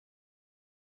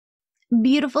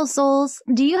Beautiful souls,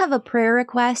 do you have a prayer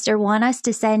request or want us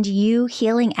to send you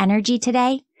healing energy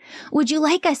today? Would you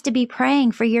like us to be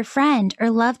praying for your friend or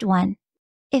loved one?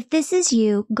 If this is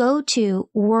you, go to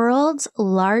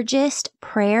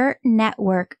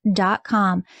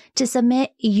worldslargestprayernetwork.com to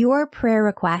submit your prayer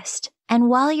request. And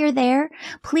while you're there,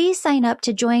 please sign up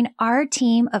to join our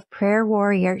team of prayer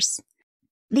warriors.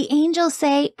 The angels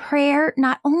say prayer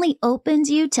not only opens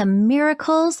you to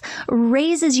miracles,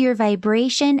 raises your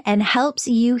vibration, and helps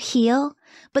you heal,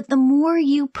 but the more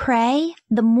you pray,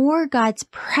 the more God's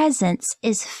presence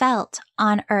is felt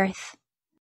on earth.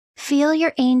 Feel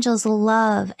your angels'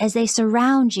 love as they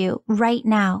surround you right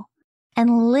now,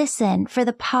 and listen for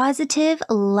the positive,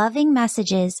 loving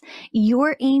messages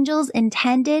your angels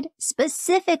intended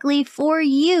specifically for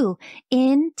you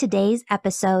in today's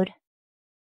episode.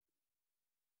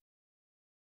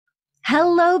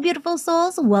 Hello, beautiful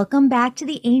souls. Welcome back to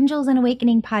the Angels and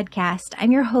Awakening podcast.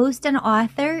 I'm your host and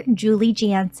author, Julie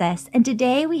Jancius, and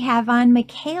today we have on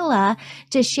Miquela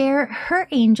to share her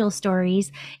angel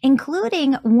stories,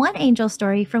 including one angel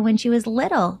story from when she was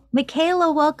little.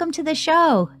 Miquela, welcome to the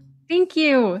show. Thank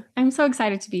you. I'm so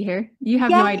excited to be here. You have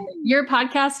no idea. Your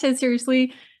podcast has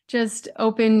seriously just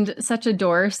opened such a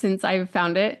door since I've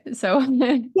found it. So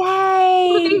yay!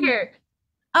 We'll be here.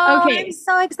 Oh, okay. I'm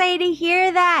so excited to hear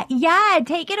that. Yeah,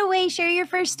 take it away. Share your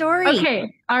first story.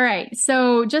 Okay. All right.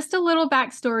 So just a little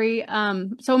backstory.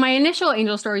 So my initial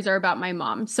angel stories are about my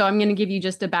mom. So I'm going to give you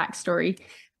just a backstory.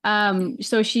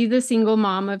 So she's a single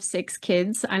mom of 6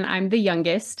 kids, and I'm the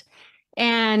youngest.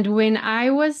 And when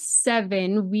I was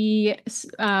 7, we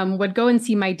would go and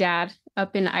see my dad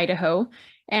up in Idaho,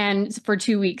 and for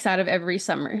 2 weeks out of every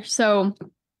summer. So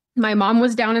my mom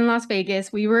was down in Las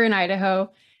Vegas. We were in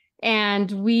Idaho. And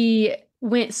we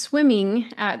went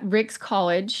swimming at Rick's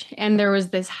College, and there was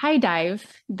this high dive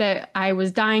that I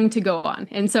was dying to go on.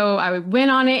 And so I went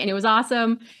on it, and it was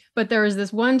awesome. But there was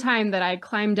this one time that I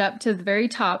climbed up to the very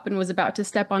top and was about to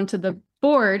step onto the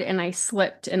board, and I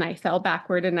slipped and I fell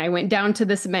backward and I went down to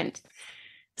the cement.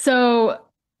 So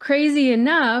crazy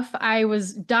enough, I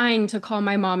was dying to call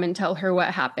my mom and tell her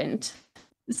what happened.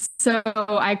 So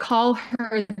I call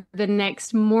her the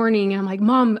next morning and I'm like,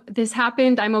 Mom, this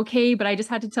happened. I'm okay, but I just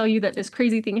had to tell you that this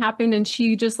crazy thing happened. And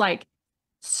she just like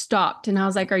stopped. And I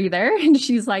was like, are you there? And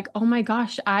she's like, oh my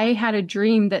gosh, I had a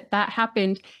dream that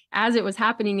happened as it was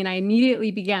happening. And I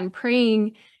immediately began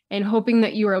praying and hoping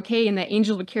that you were okay and that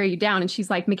angels would carry you down. And she's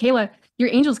like, Miquela, your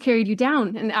angels carried you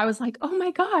down. And I was like, oh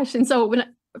my gosh. And so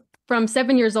from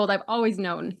 7 years old, I've always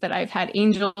known that I've had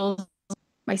angels,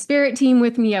 my spirit team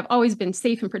with me. I've always been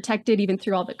safe and protected, even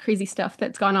through all the crazy stuff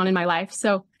that's gone on in my life.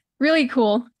 So really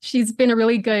cool. She's been a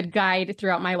really good guide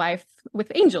throughout my life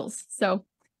with angels. So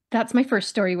that's my first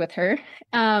story with her.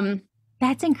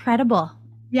 That's incredible.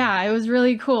 Yeah, it was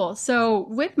really cool. So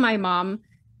with my mom,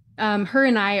 her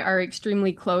and I are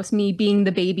extremely close, me being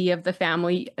the baby of the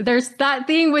family. There's that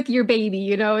thing with your baby,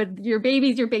 your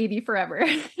baby's your baby forever.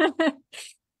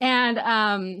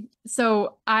 And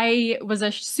so I was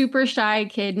a super shy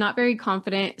kid, not very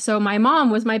confident. So my mom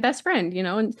was my best friend,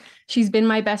 and she's been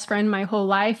my best friend my whole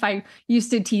life. I used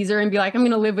to tease her and be like, I'm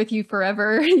going to live with you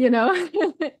forever,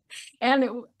 And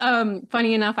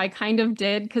funny enough, I kind of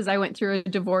did, because I went through a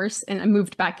divorce and I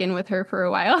moved back in with her for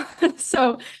a while.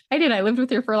 So I did. I lived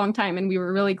with her for a long time and we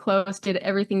were really close, did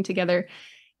everything together.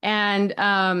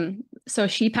 And so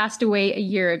she passed away a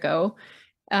year ago.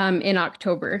 In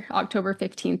October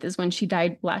 15th is when she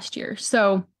died last year.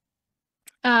 So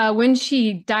when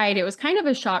she died, it was kind of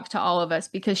a shock to all of us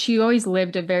because she always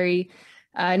lived a very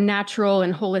natural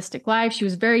and holistic life. She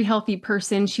was a very healthy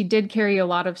person. She did carry a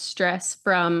lot of stress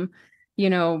from,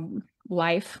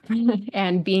 life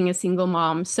and being a single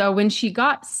mom. So when she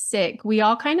got sick, we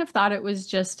all kind of thought it was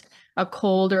just a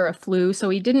cold or a flu. So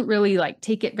we didn't really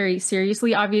take it very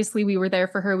seriously. Obviously, we were there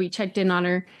for her. We checked in on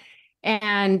her.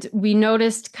 And we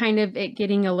noticed kind of it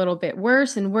getting a little bit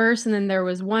worse and worse. And then there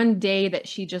was one day that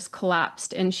she just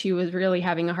collapsed and she was really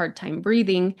having a hard time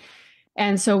breathing.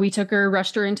 And so we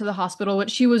rushed her into the hospital, which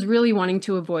she was really wanting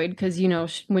to avoid because,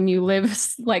 when you live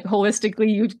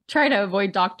holistically, you try to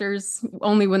avoid doctors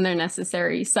only when they're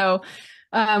necessary. So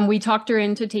we talked her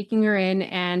into taking her in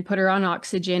and put her on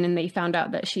oxygen. And they found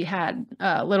out that she had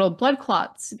little blood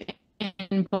clots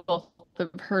in both of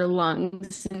her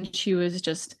lungs. And she was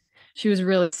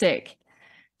really sick.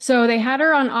 So they had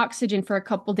her on oxygen for a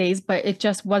couple days, but it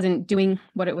just wasn't doing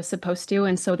what it was supposed to.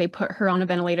 And so they put her on a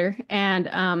ventilator,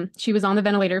 and she was on the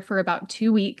ventilator for about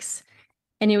 2 weeks.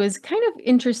 And it was kind of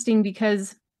interesting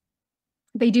because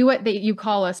they do what you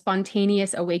call a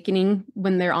spontaneous awakening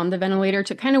when they're on the ventilator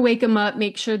to kind of wake them up,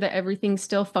 make sure that everything's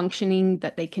still functioning,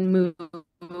 that they can move.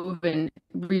 move and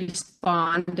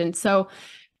respond. And so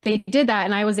they did that,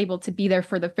 and I was able to be there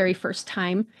for the very first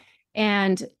time.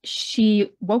 And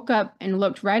she woke up and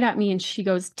looked right at me and she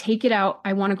goes, "Take it out.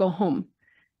 I want to go home."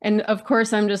 And of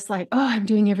course, I'm just like, "Oh, I'm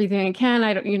doing everything I can.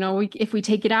 I don't, if we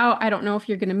take it out, I don't know if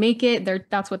you're going to make it."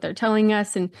 That's what they're telling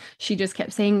us. And she just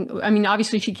kept saying, I mean,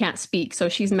 obviously she can't speak, so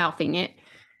she's mouthing it.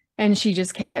 And she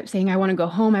just kept saying, "I want to go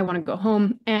home. I want to go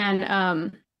home."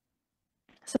 And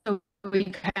so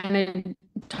we kind of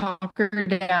talk her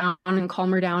down and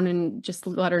calm her down and just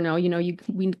let her know,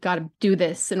 we got to do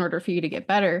this in order for you to get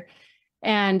better.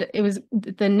 And it was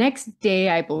the next day,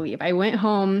 I believe, I went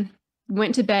home,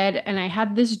 went to bed, and I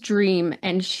had this dream,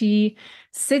 and she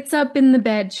sits up in the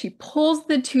bed, she pulls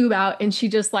the tube out, and she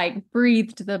just like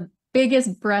breathed the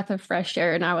biggest breath of fresh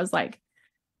air. And I was like,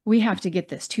 we have to get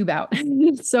this tube out.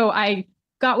 So I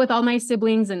got with all my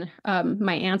siblings and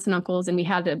my aunts and uncles, and we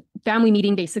had a family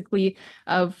meeting basically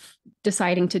of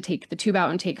deciding to take the tube out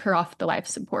and take her off the life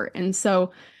support. And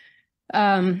so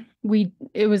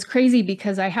it was crazy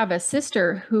because I have a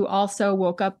sister who also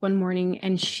woke up one morning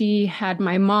and she had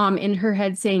my mom in her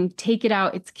head saying, "Take it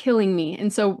out, it's killing me."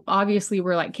 And so obviously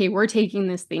we're like, "Okay, we're taking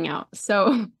this thing out."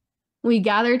 So we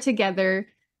gather together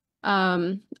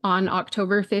on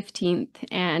October 15th,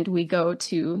 and we go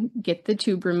to get the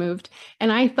tube removed.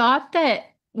 And I thought that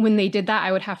when they did that,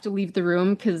 I would have to leave the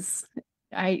room because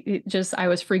I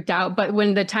was freaked out. But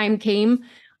when the time came,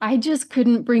 I just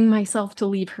couldn't bring myself to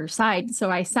leave her side.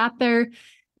 So I sat there,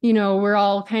 we're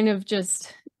all kind of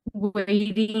just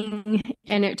waiting.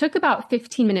 And it took about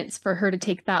 15 minutes for her to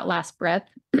take that last breath.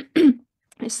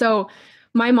 So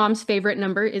my mom's favorite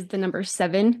number is the number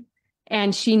 7.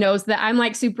 And she knows that I'm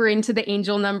like super into the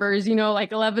angel numbers,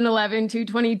 like 1111,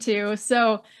 222.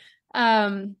 So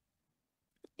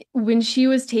when she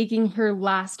was taking her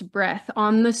last breath,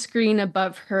 on the screen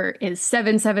above her is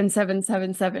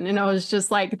 77777. And I was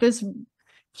just like, this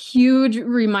huge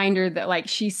reminder that like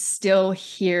she's still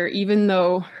here, even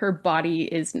though her body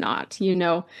is not,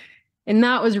 And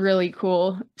that was really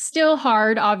cool. Still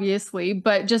hard, obviously,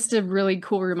 but just a really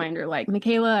cool reminder, like,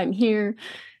 "Miquela, I'm here."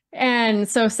 And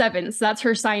so 7, so that's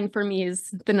her sign for me, is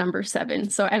the number 7.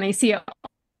 So, and I see it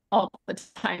all the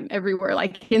time everywhere,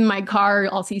 like in my car,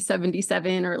 I'll see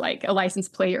 77 or like a license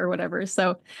plate or whatever.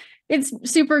 So it's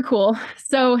super cool.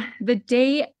 So the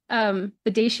day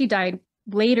she died,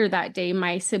 later that day,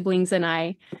 my siblings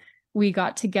and we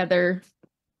got together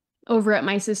over at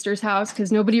my sister's house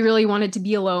because nobody really wanted to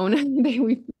be alone.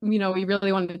 We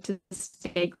really wanted to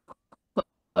stay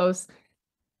close.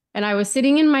 And I was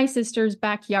sitting in my sister's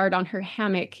backyard on her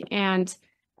hammock and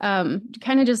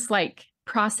kind of just like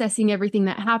processing everything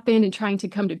that happened and trying to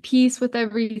come to peace with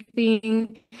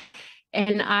everything.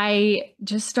 And I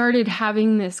just started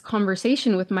having this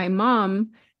conversation with my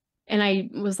mom. And I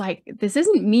was like, this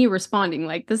isn't me responding.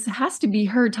 Like, this has to be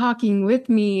her talking with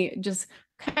me, just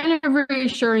kind of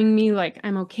reassuring me, like,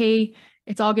 "I'm okay.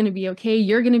 It's all going to be okay.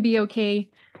 You're going to be okay."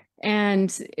 And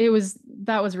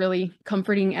that was really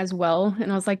comforting as well.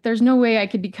 And I was like, there's no way I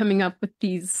could be coming up with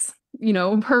these,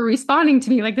 her responding to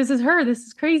me like, this is her, this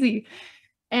is crazy.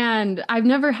 And I've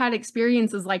never had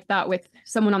experiences like that with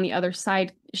someone on the other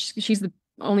side. She's the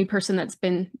only person that's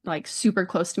been like super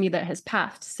close to me that has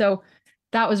passed. So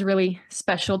that was really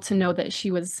special to know that she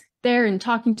was there and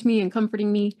talking to me and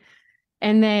comforting me.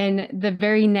 And then the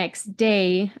very next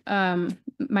day,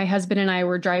 my husband and I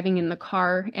were driving in the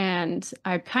car, and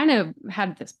I kind of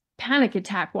had this panic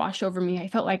attack wash over me. I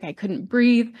felt like I couldn't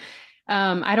breathe.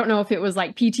 I don't know if it was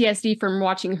like PTSD from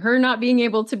watching her not being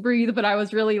able to breathe, but I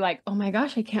was really like, "Oh my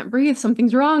gosh, I can't breathe.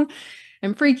 Something's wrong.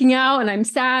 I'm freaking out and I'm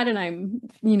sad and I'm,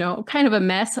 kind of a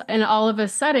mess." And all of a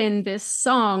sudden, this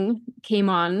song came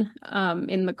on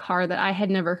in the car that I had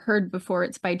never heard before.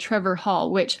 It's by Trevor Hall,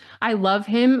 which I love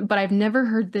him, but I've never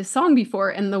heard this song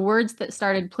before. And the words that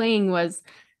started playing was,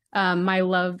 "My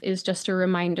love is just a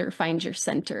reminder, find your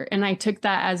center." And I took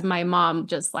that as my mom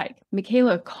just like,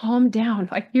 "Miquela, calm down.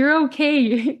 Like, you're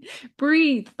okay.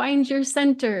 Breathe, find your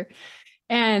center."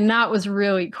 And that was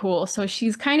really cool. So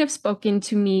she's kind of spoken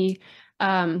to me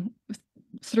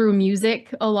through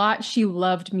music a lot. She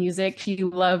loved music. She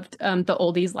loved the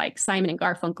oldies like Simon and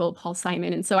Garfunkel, Paul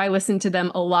Simon. And so I listened to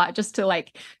them a lot just to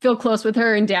like feel close with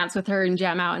her and dance with her and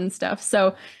jam out and stuff.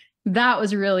 So that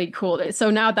was really cool. So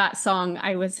now that song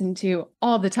I listen to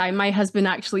all the time. My husband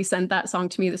actually sent that song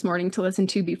to me this morning to listen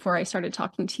to before I started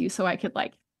talking to you so I could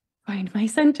like find my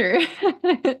center.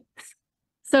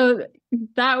 So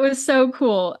that was so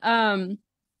cool.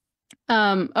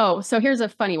 So here's a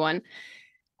funny one.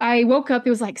 I woke up,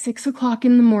 it was like 6 o'clock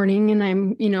in the morning,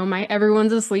 and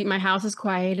everyone's asleep, my house is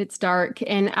quiet, it's dark,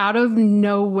 and out of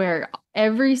nowhere,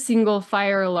 every single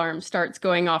fire alarm starts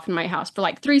going off in my house for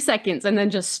like 3 seconds and then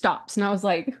just stops. And I was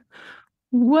like,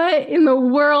 what in the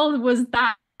world was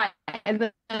that?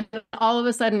 And then all of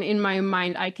a sudden in my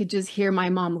mind, I could just hear my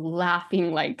mom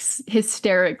laughing like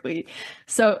hysterically.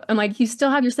 So I'm like, you still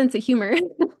have your sense of humor.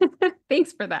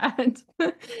 Thanks for that.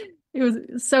 It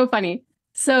was so funny.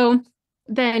 So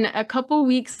then a couple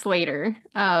weeks later,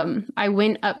 I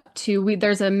went up to,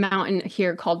 there's a mountain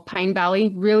here called Pine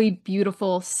Valley, really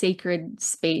beautiful, sacred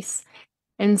space.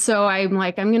 And so I'm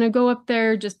like, I'm going to go up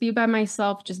there, just be by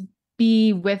myself, just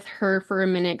be with her for a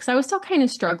minute. Cause I was still kind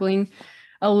of struggling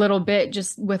a little bit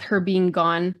just with her being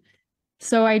gone.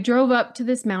 So I drove up to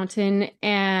this mountain,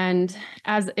 and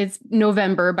as it's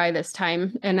November by this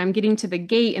time, and I'm getting to the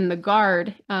gate, and the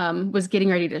guard was getting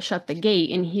ready to shut the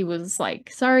gate. And he was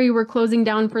like, sorry, we're closing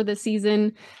down for the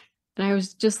season. And I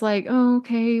was just like, oh,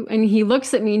 okay. And he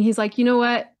looks at me and he's like, you know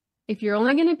what? If you're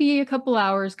only going to be a couple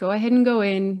hours, go ahead and go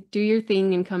in, do your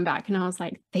thing and come back. And I was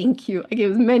like, thank you. Like, it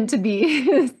was meant to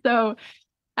be. So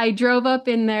I drove up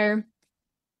in there,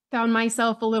 found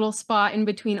myself a little spot in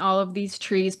between all of these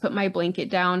trees, put my blanket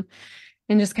down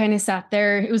and just kind of sat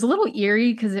there. It was a little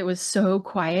eerie because it was so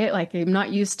quiet. Like, I'm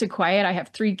not used to quiet. I have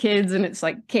 3 kids and it's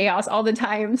like chaos all the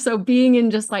time. So being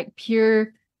in just like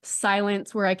pure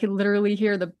silence where I could literally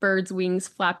hear the birds' wings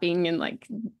flapping and like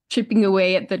chipping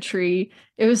away at the tree,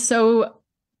 it was so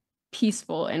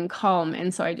peaceful and calm.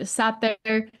 And so I just sat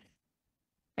there.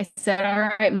 I said,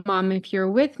 all right, Mom, if you're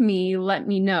with me, let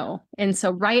me know. And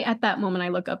so right at that moment, I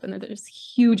look up and there's a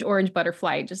huge orange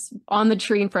butterfly just on the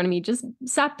tree in front of me, just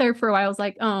sat there for a while. I was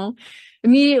like, oh,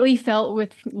 immediately felt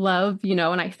with love,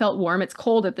 and I felt warm. It's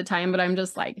cold at the time, but I'm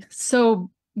just like so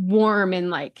warm,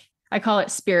 and like, I call it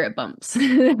spirit bumps.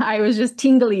 I was just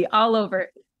tingly all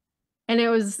over. And it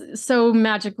was so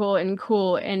magical and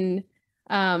cool. And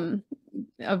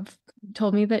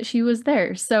told me that she was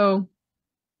there. So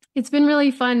it's been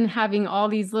really fun having all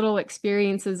these little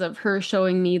experiences of her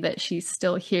showing me that she's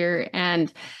still here.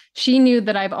 And she knew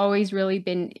that I've always really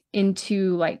been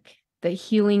into like the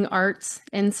healing arts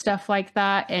and stuff like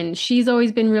that. And she's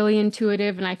always been really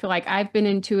intuitive. And I feel like I've been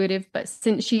intuitive, but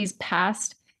since she's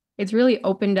passed, it's really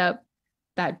opened up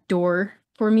that door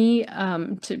for me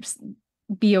to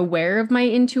be aware of my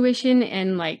intuition,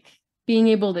 and like being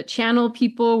able to channel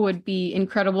people would be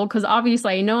incredible, because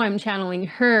obviously I know I'm channeling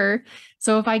her.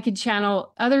 So if I could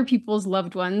channel other people's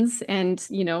loved ones and,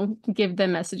 give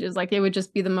them messages, like, it would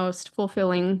just be the most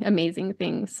fulfilling, amazing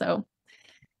thing. So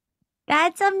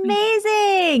that's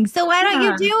amazing. So why don't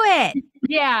you do it?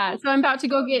 Yeah. So I'm about to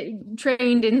go get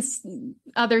trained in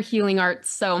other healing arts.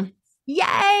 So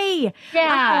yay.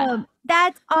 Yeah.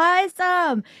 That's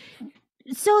awesome.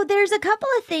 So there's a couple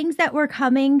of things that were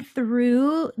coming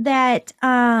through that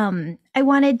I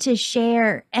wanted to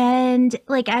share. And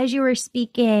like, as you were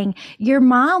speaking, your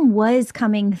mom was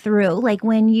coming through. Like,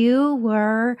 when you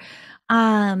were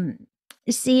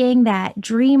seeing that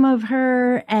dream of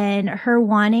her and her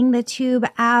wanting the tube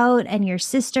out, and your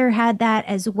sister had that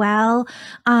as well.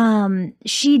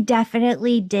 She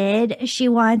definitely did. She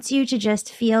wants you to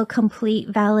just feel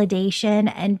complete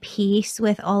validation and peace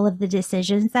with all of the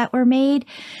decisions that were made.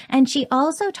 And she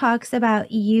also talks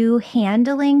about you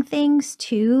handling things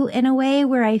too, in a way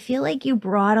where I feel like you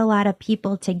brought a lot of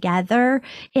people together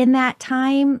in that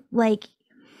time. Like,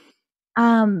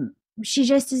 she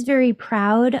just is very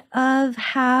proud of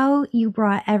how you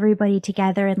brought everybody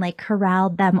together and like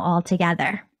corralled them all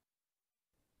together.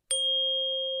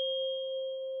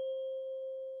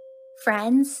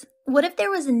 Friends, what if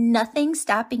there was nothing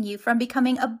stopping you from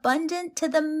becoming abundant to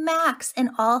the max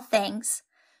in all things?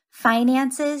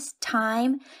 Finances,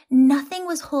 time, nothing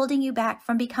was holding you back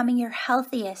from becoming your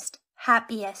healthiest,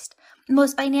 happiest,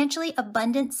 most financially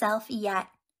abundant self yet.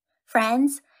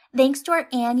 Friends, thanks to our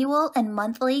annual and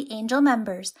monthly Angel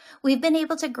members, we've been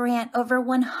able to grant over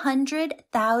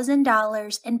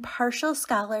 $100,000 in partial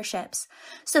scholarships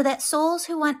so that souls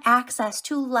who want access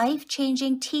to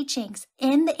life-changing teachings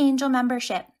in the Angel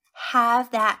membership have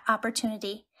that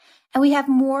opportunity. And we have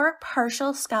more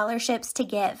partial scholarships to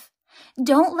give.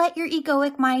 Don't let your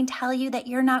egoic mind tell you that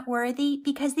you're not worthy,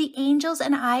 because the angels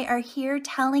and I are here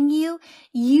telling you,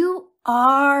 you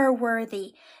are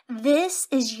worthy. This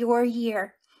is your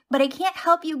year. But I can't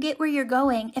help you get where you're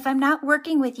going if I'm not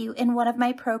working with you in one of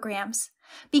my programs.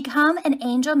 Become an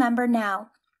Angel member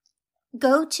now.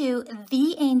 Go to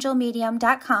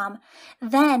theangelmedium.com,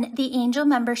 then the Angel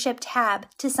membership tab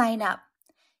to sign up.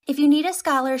 If you need a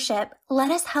scholarship,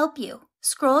 let us help you.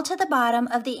 Scroll to the bottom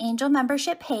of the Angel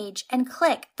membership page and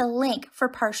click the link for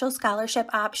partial scholarship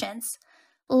options.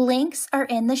 Links are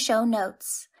in the show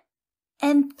notes.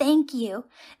 And thank you.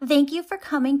 Thank you for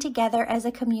coming together as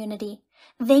a community.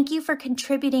 Thank you for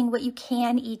contributing what you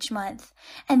can each month.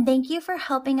 And thank you for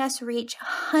helping us reach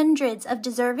hundreds of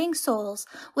deserving souls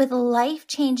with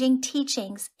life-changing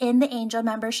teachings in the Angel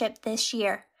membership this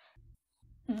year.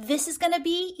 This is going to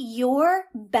be your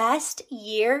best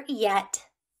year yet.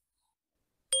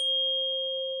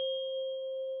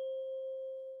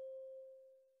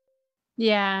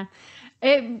 Yeah,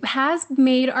 it has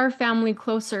made our family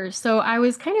closer. So I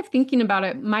was kind of thinking about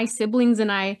it. My siblings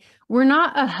and I, we're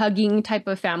not a hugging type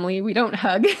of family. We don't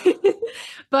hug.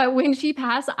 But when she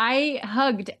passed, I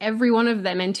hugged every one of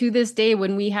them. And to this day,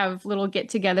 when we have little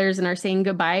get-togethers and are saying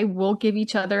goodbye, we'll give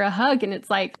each other a hug. And it's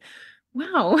like,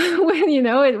 wow,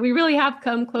 we really have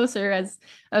come closer as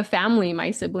a family,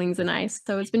 my siblings and I.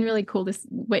 So it's been really cool to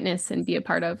witness and be a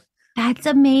part of. That's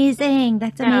amazing.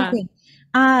 That's Yeah. amazing.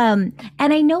 And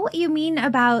I know what you mean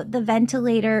about the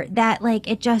ventilator, that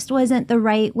like it just wasn't the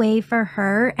right way for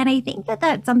her. And I think that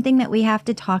that's something that we have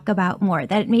to talk about more,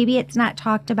 that maybe it's not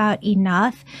talked about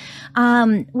enough.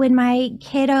 When my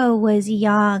kiddo was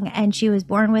young and she was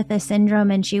born with a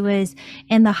syndrome and she was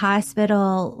in the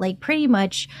hospital, like pretty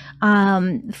much,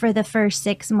 for the first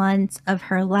 6 months of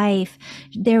her life,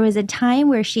 there was a time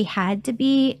where she had to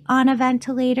be on a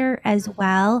ventilator as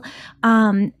well.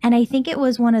 And I think it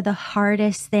was one of the hardest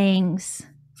things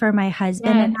for my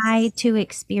husband and I to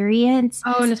experience.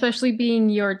 Oh, and especially being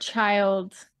your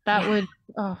child, that would,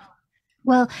 oh.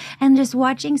 Well, and just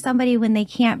watching somebody when they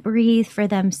can't breathe for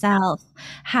themselves,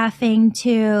 having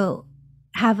to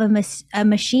have a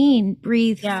machine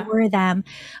breathe for them.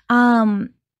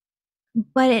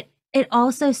 But it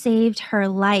also saved her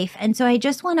life. And so I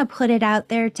just want to put it out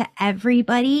there to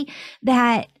everybody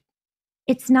that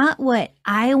it's not what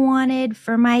I wanted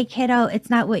for my kiddo.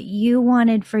 It's not what you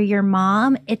wanted for your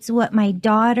mom. It's what my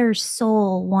daughter's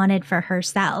soul wanted for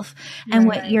herself and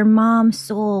what your mom's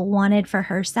soul wanted for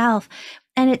herself.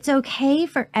 And it's okay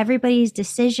for everybody's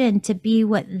decision to be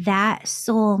what that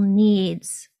soul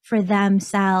needs for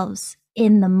themselves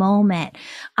in the moment.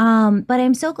 But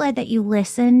I'm so glad that you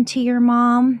listened to your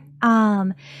mom,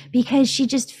 because she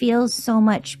just feels so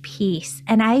much peace.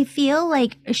 And I feel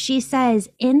like she says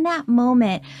in that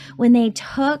moment when they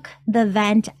took the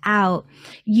vent out,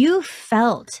 you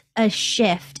felt a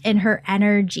shift in her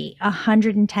energy,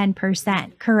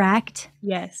 110%, correct?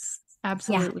 Yes,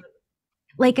 absolutely.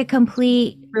 Yeah. Like a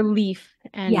complete relief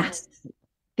and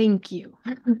thank you.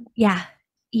 Yeah.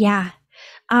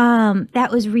 That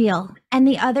was real. And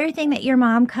the other thing that your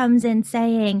mom comes in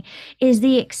saying is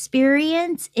the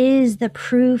experience is the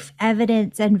proof,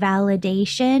 evidence, and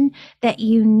validation that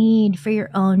you need for your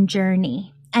own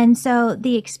journey. And so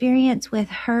the experience with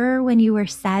her when you were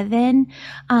 7,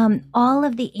 all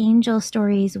of the angel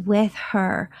stories with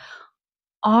her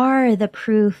are the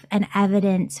proof and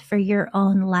evidence for your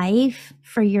own life,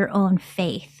 for your own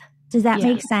faith. Does that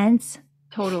make sense?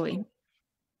 Totally.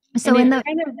 So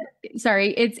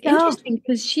it's interesting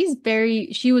because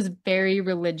she was very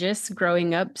religious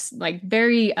growing up, like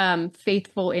very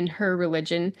faithful in her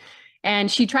religion.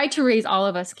 And she tried to raise all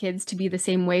of us kids to be the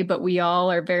same way, but we all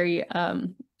are very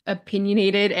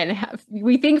opinionated and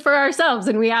we think for ourselves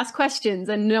and we ask questions.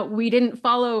 And no, we didn't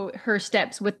follow her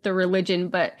steps with the religion,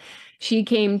 but she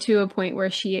came to a point where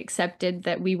she accepted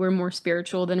that we were more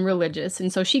spiritual than religious.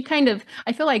 And so she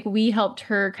I feel like we helped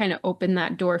her kind of open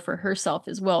that door for herself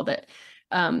as well, that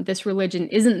this religion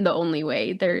isn't the only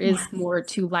way. There is more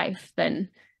to life than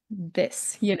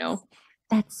this,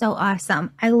 That's so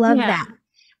awesome. I love that.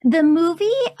 The movie,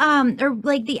 or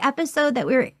like the episode that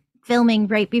we were filming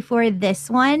right before this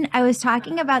one, I was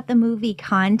talking about the movie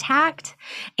Contact,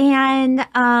 and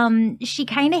she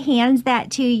kind of hands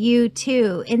that to you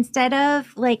too. Instead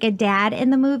of like a dad in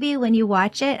the movie, when you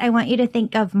watch it, I want you to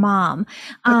think of mom.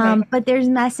 But there's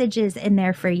messages in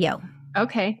there for you.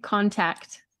 Okay.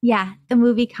 Contact. Yeah. The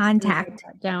movie Contact.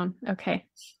 Down. Okay.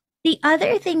 The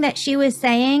other thing that she was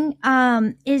saying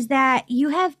is that you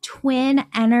have twin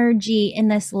energy in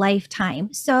this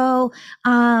lifetime. So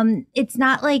it's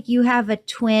not like you have a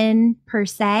twin per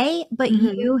se, but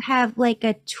you have like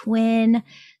a twin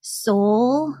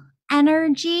soul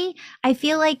energy. I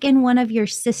feel like in one of your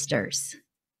sisters.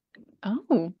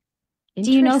 Oh,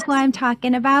 do you know who I'm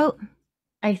talking about?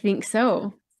 I think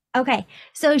so. Okay.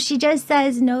 So she just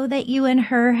says, know that you and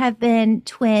her have been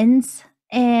twins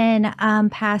in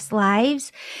past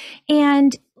lives.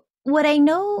 And what I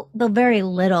know, the very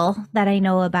little that I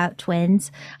know about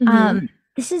twins,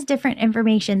 this is different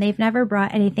information. They've never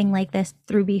brought anything like this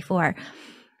through before.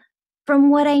 From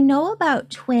what I know about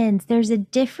twins, there's a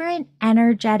different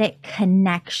energetic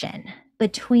connection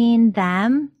between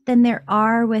them than there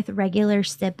are with regular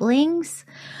siblings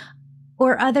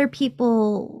or other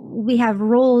people we have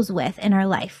roles with in our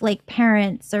life, like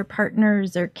parents or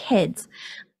partners or kids,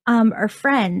 or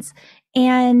friends.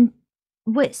 And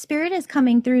what Spirit is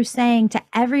coming through saying to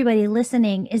everybody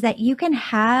listening is that you can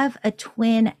have a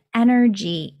twin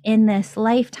energy in this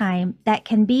lifetime that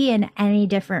can be in any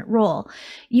different role.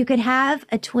 You could have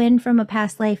a twin from a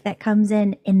past life that comes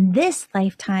in this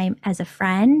lifetime as a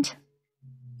friend,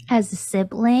 as a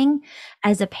sibling,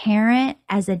 as a parent,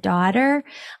 as a daughter.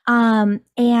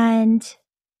 And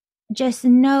just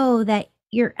know that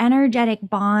your energetic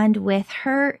bond with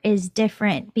her is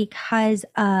different because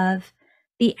of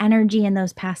the energy in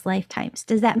those past lifetimes.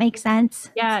 Does that make sense?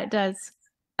 Yeah, it does.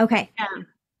 Okay. Yeah.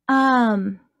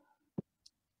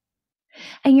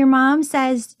 And your mom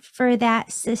says for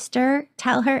that sister,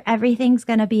 tell her everything's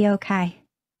going to be okay.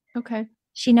 Okay.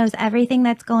 She knows everything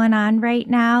that's going on right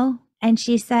now. And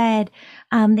she said,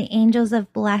 the angels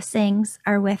of blessings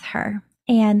are with her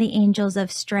and the angels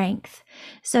of strength.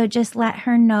 So just let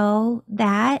her know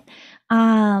that,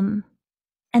 and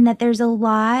that there's a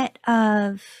lot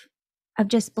of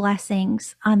just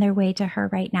blessings on their way to her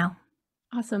right now.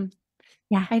 Awesome.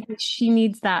 Yeah. I think she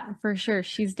needs that for sure.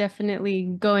 She's definitely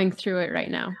going through it right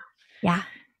now. Yeah.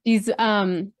 She's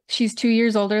 2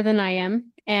 years older than I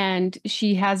am, and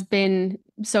she has been,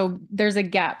 so there's a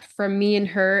gap from me and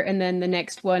her, and then the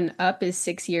next one up is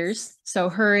 6 years. So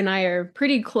her and I are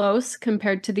pretty close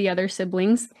compared to the other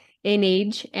siblings in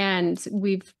age, and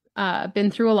we've been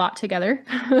through a lot together.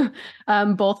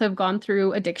 Both have gone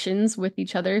through addictions with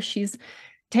each other. She's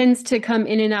tends to come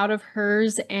in and out of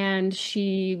hers, and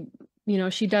she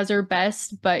does her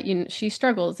best, but she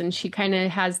struggles, and she kind of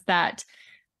has that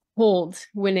hold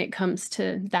when it comes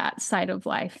to that side of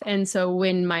life. And so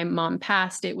when my mom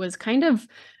passed, it was kind of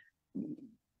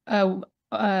an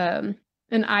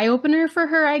eye opener for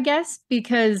her, I guess,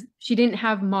 because she didn't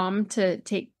have mom to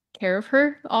take care of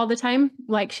her all the time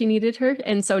like she needed her.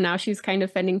 And so now she's kind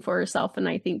of fending for herself. And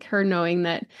I think her knowing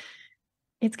that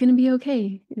it's going to be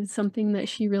okay is something that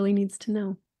she really needs to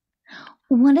know.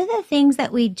 One of the things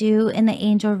that we do in the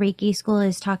Angel Reiki School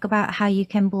is talk about how you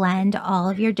can blend all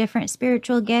of your different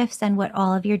spiritual gifts and what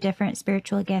all of your different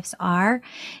spiritual gifts are.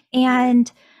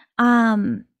 And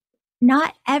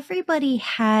not everybody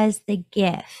has the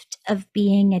gift of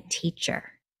being a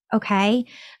teacher. Okay.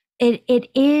 It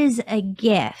is a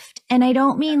gift. And I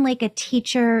don't mean like a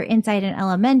teacher inside an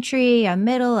elementary, a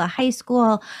middle, a high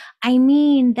school. I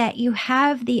mean that you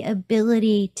have the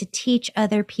ability to teach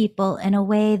other people in a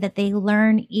way that they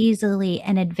learn easily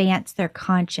and advance their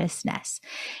consciousness.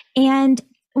 And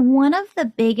one of the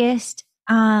biggest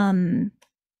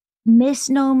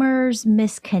misnomers,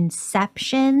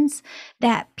 misconceptions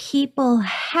that people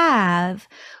have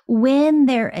when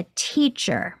they're a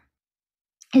teacher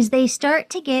is they start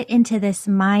to get into this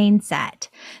mindset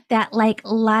that like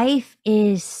life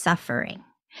is suffering.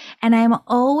 And I'm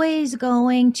always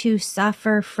going to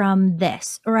suffer from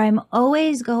this, or I'm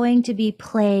always going to be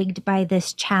plagued by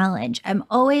this challenge. I'm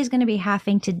always going to be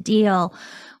having to deal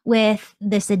with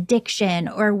this addiction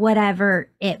or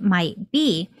whatever it might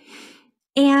be.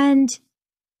 And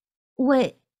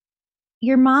what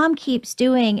your mom keeps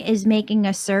doing is making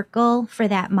a circle for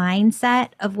that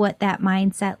mindset of what that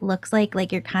mindset looks like.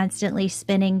 Like you're constantly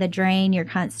spinning the drain. You're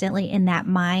constantly in that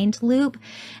mind loop.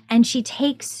 And she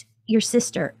takes your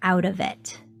sister out of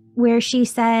it, where she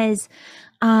says,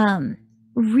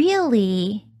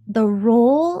 really the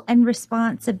role and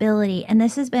responsibility, and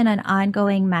this has been an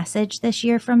ongoing message this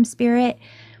year from Spirit,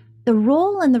 the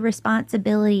role and the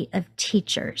responsibility of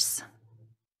teachers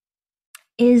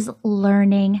is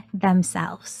learning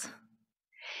themselves,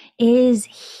 is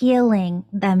healing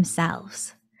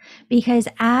themselves. Because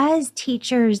as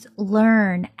teachers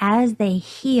learn, as they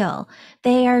heal,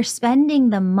 they are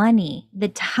spending the money, the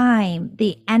time,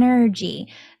 the energy,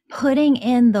 putting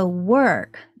in the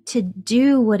work to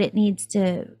do what they need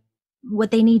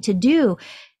to do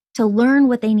to learn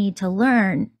what they need to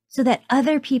learn, so that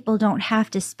other people don't have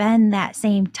to spend that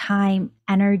same time,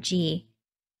 energy,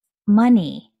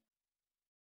 money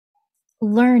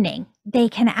learning. They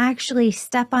can actually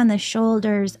step on the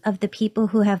shoulders of the people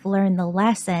who have learned the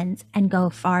lessons and go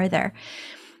farther.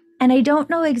 And I don't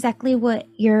know exactly what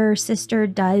your sister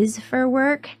does for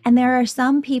work. And there are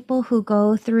some people who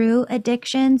go through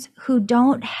addictions who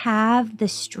don't have the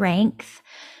strength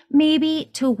maybe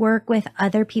to work with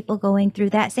other people going through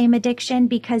that same addiction,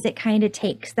 because it kind of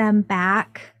takes them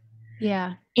back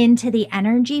into the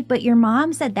energy. But your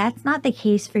mom said that's not the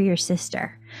case for your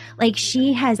sister. Like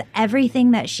she has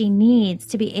everything that she needs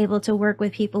to be able to work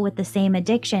with people with the same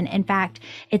addiction. In fact,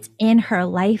 it's in her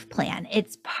life plan.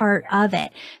 It's part of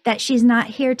it, that she's not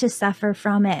here to suffer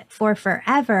from it for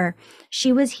forever.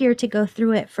 She was here to go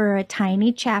through it for a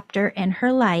tiny chapter in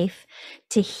her life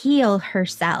to heal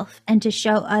herself and to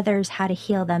show others how to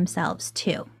heal themselves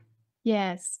too.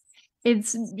 Yes.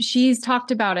 She's talked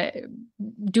about it,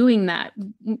 doing that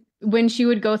when she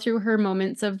would go through her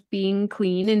moments of being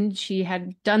clean and she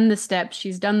had done the steps,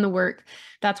 she's done the work.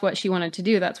 That's what she wanted to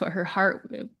do. That's what her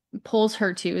heart pulls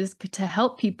her to, is to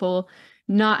help people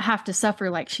not have to suffer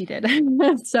like she did.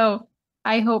 So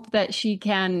I hope that she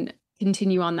can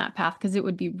continue on that path, because it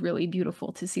would be really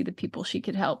beautiful to see the people she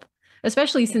could help,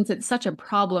 especially since it's such a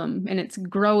problem and it's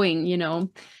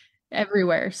growing,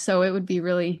 everywhere. So it would be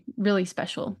really, really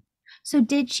special. So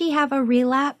did she have a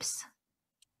relapse?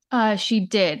 She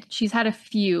did. She's had a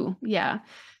few. Yeah.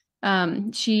 My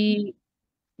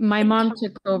mom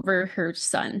took over her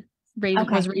son,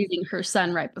 was raising her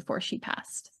son right before she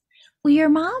passed. Well, your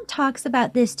mom talks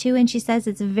about this too, and she says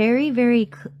it's very, very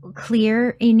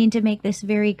clear. You need to make this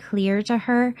very clear to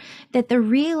her that the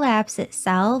relapse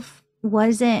itself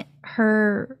wasn't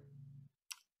her.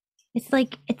 It's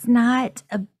like, it's not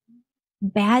a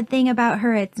bad thing about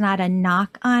her. It's not a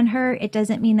knock on her. It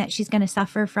doesn't mean that she's going to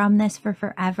suffer from this for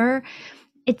forever.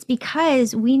 It's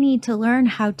because we need to learn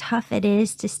how tough it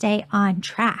is to stay on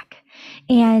track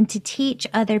and to teach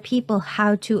other people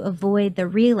how to avoid the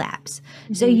relapse.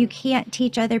 Mm-hmm. So you can't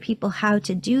teach other people how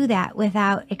to do that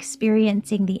without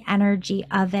experiencing the energy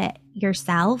of it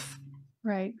yourself.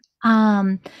 Right.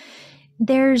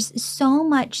 There's so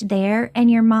much there, and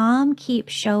your mom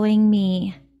keeps showing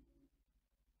me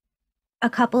a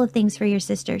couple of things for your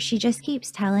sister. She just keeps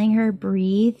telling her,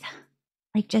 breathe,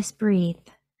 like just breathe.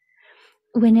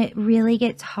 When it really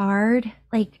gets hard,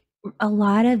 like a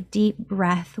lot of deep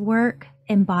breath work,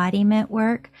 embodiment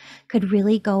work could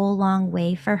really go a long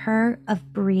way for her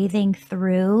of breathing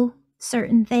through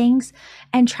certain things,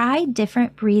 and try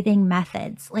different breathing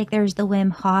methods. Like there's the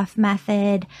Wim Hof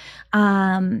method.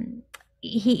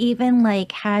 He even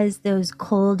like has those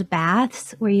cold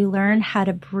baths where you learn how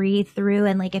to breathe through.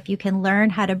 And like, if you can learn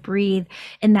how to breathe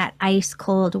in that ice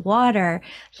cold water,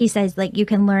 he says like you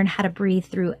can learn how to breathe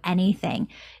through anything.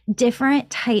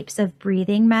 Different types of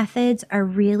breathing methods are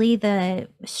really the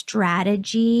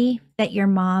strategy that your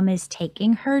mom is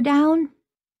taking her down.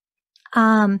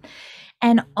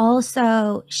 And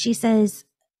also she says,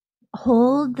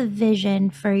 hold the vision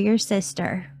for your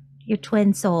sister, your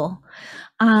twin soul,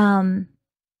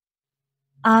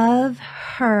 of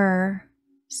her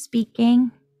speaking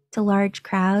to large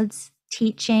crowds,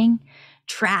 teaching,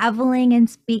 traveling and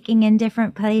speaking in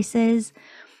different places,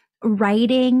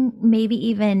 writing, maybe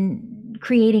even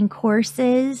creating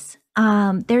courses.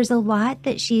 There's a lot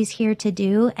that she's here to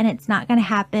do, and it's not going to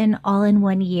happen all in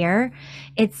 1 year.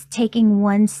 It's taking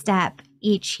one step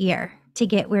each year to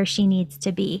get where she needs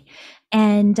to be.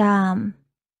 And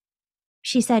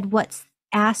she said,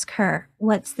 ask her,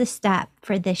 what's the step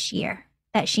for this year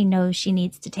that she knows she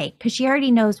needs to take? Because she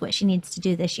already knows what she needs to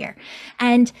do this year.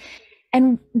 And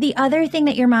the other thing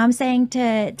that your mom's saying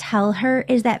to tell her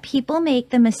is that people make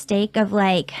the mistake of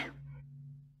like,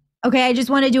 okay, I just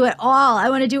want to do it all. I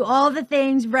want to do all the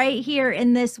things right here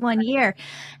in this 1 year.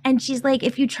 And she's like,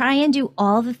 if you try and do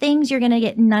all the things, you're going to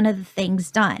get none of the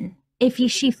things done. If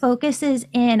she focuses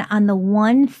in on the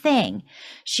one thing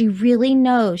she really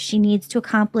knows she needs to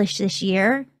accomplish this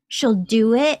year, she'll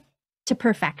do it to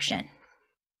perfection.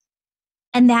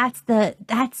 And that's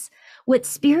what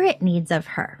spirit needs of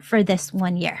her for this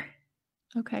 1 year.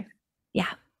 Okay.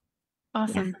 Yeah.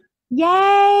 Awesome. Yeah.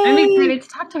 Yay! I'm excited to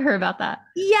talk to her about that.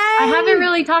 Yay! I haven't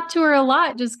really talked to her a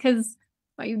lot just because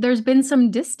there's been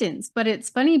some distance, but it's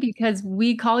funny because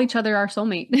we call each other our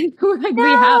soulmate. We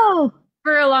have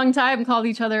for a long time called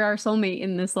each other our soulmate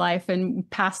in this life and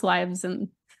past lives and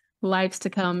lives to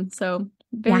come. So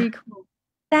very cool.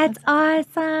 That's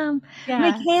awesome.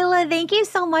 Yeah. Miquela, thank you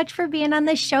so much for being on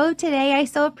the show today. I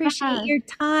so appreciate your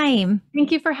time.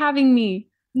 Thank you for having me.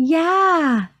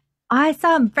 Yeah.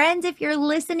 Awesome. Friends, if you're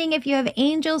listening, if you have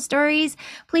angel stories,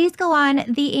 please go on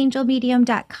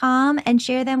theangelmedium.com and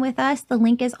share them with us. The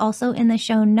link is also in the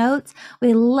show notes.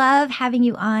 We love having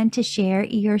you on to share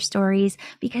your stories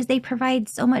because they provide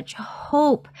so much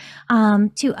hope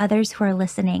to others who are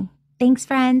listening. Thanks,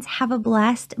 friends. Have a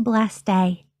blessed, blessed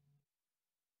day.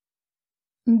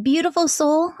 Beautiful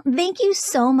soul, thank you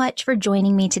so much for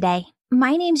joining me today.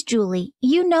 My name's Julie.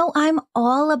 You know I'm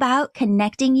all about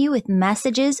connecting you with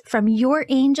messages from your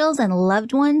angels and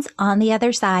loved ones on the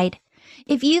other side.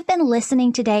 If you've been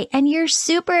listening today and you're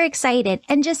super excited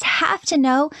and just have to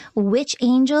know which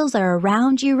angels are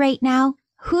around you right now,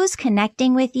 who's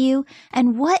connecting with you,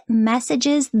 and what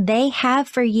messages they have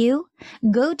for you,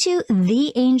 go to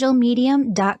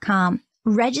theangelmedium.com.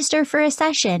 Register for a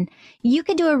session. You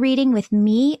can do a reading with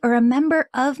me or a member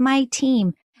of my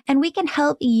team, and we can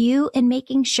help you in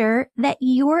making sure that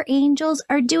your angels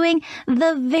are doing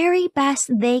the very best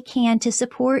they can to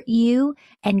support you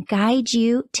and guide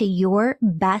you to your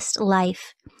best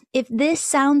life. If this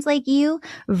sounds like you,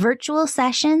 virtual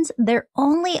sessions, they're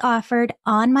only offered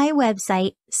on my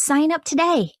website. Sign up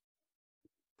today.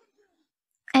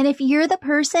 And if you're the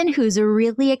person who's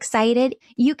really excited,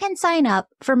 you can sign up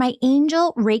for my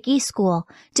Angel Reiki School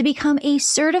to become a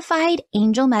certified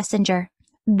angel messenger.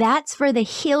 That's for the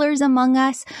healers among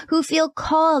us who feel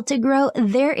called to grow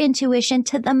their intuition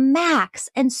to the max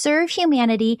and serve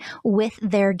humanity with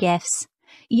their gifts.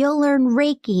 You'll learn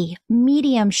Reiki,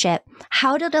 mediumship,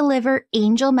 how to deliver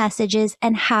angel messages,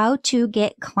 and how to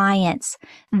get clients.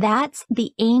 That's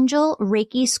the Angel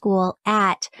Reiki School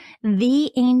at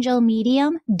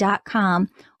theangelmedium.com,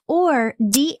 or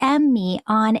DM me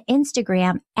on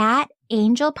Instagram at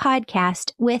Angel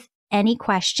Podcast with any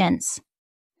questions.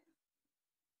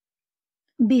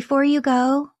 Before you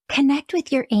go, connect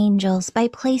with your angels by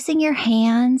placing your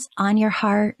hands on your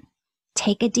heart.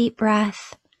 Take a deep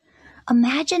breath.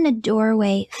 Imagine a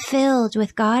doorway filled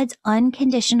with God's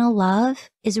unconditional love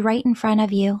is right in front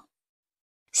of you.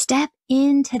 Step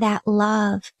into that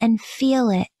love and feel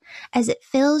it as it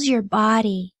fills your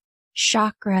body,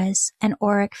 chakras, and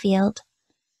auric field.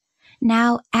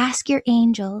 Now ask your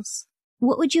angels,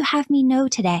 what would you have me know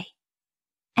today?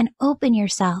 And open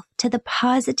yourself to the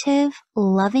positive,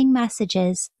 loving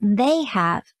messages they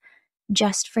have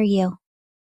just for you.